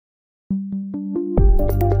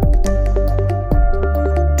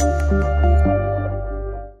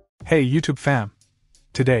Hey YouTube fam!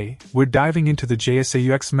 Today, we're diving into the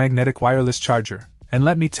JSAUX magnetic wireless charger, and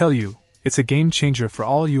let me tell you, it's a game changer for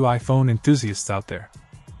all you iPhone enthusiasts out there.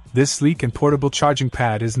 This sleek and portable charging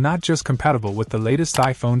pad is not just compatible with the latest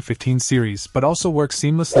iPhone 15 series but also works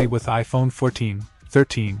seamlessly with iPhone 14,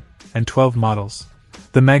 13, and 12 models.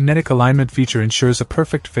 The magnetic alignment feature ensures a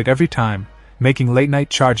perfect fit every time, making late-night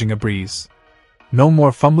charging a breeze. No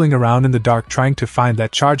more fumbling around in the dark trying to find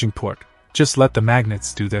that charging port. Just let the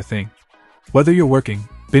magnets do their thing. Whether you're working,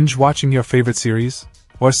 binge-watching your favorite series,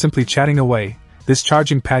 or simply chatting away, this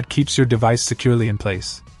charging pad keeps your device securely in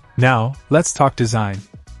place. Now, let's talk design.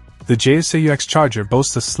 The JSAUX charger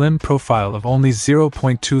boasts a slim profile of only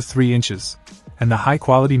 0.23 inches, and the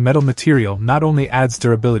high-quality metal material not only adds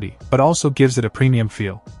durability but also gives it a premium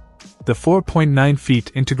feel. The 4.9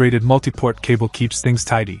 feet integrated multi-port cable keeps things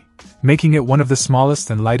tidy, making it one of the smallest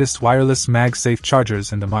and lightest wireless MagSafe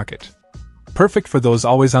chargers in the market. Perfect for those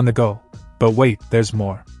always on the go. But wait, there's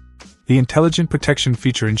more. The intelligent protection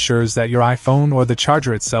feature ensures that your iPhone or the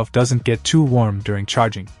charger itself doesn't get too warm during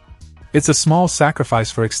charging. It's a small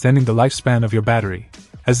sacrifice for extending the lifespan of your battery,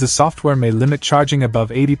 as the software may limit charging above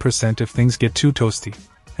 80% if things get too toasty.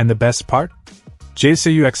 And the best part?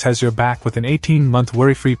 JSAUX has your back with an 18-month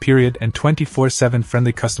worry-free period and 24/7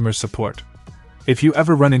 friendly customer support. If you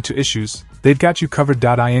ever run into issues, they've got you covered.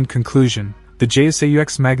 In conclusion, the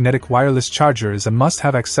JSAUX magnetic wireless charger is a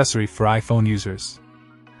must-have accessory for iPhone users.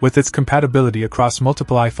 With its compatibility across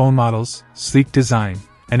multiple iPhone models, sleek design,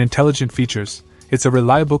 and intelligent features, it's a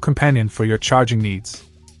reliable companion for your charging needs.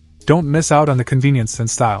 Don't miss out on the convenience and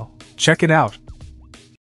style. Check it out!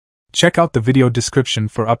 Check out the video description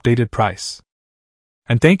for updated price.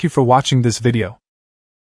 And thank you for watching this video.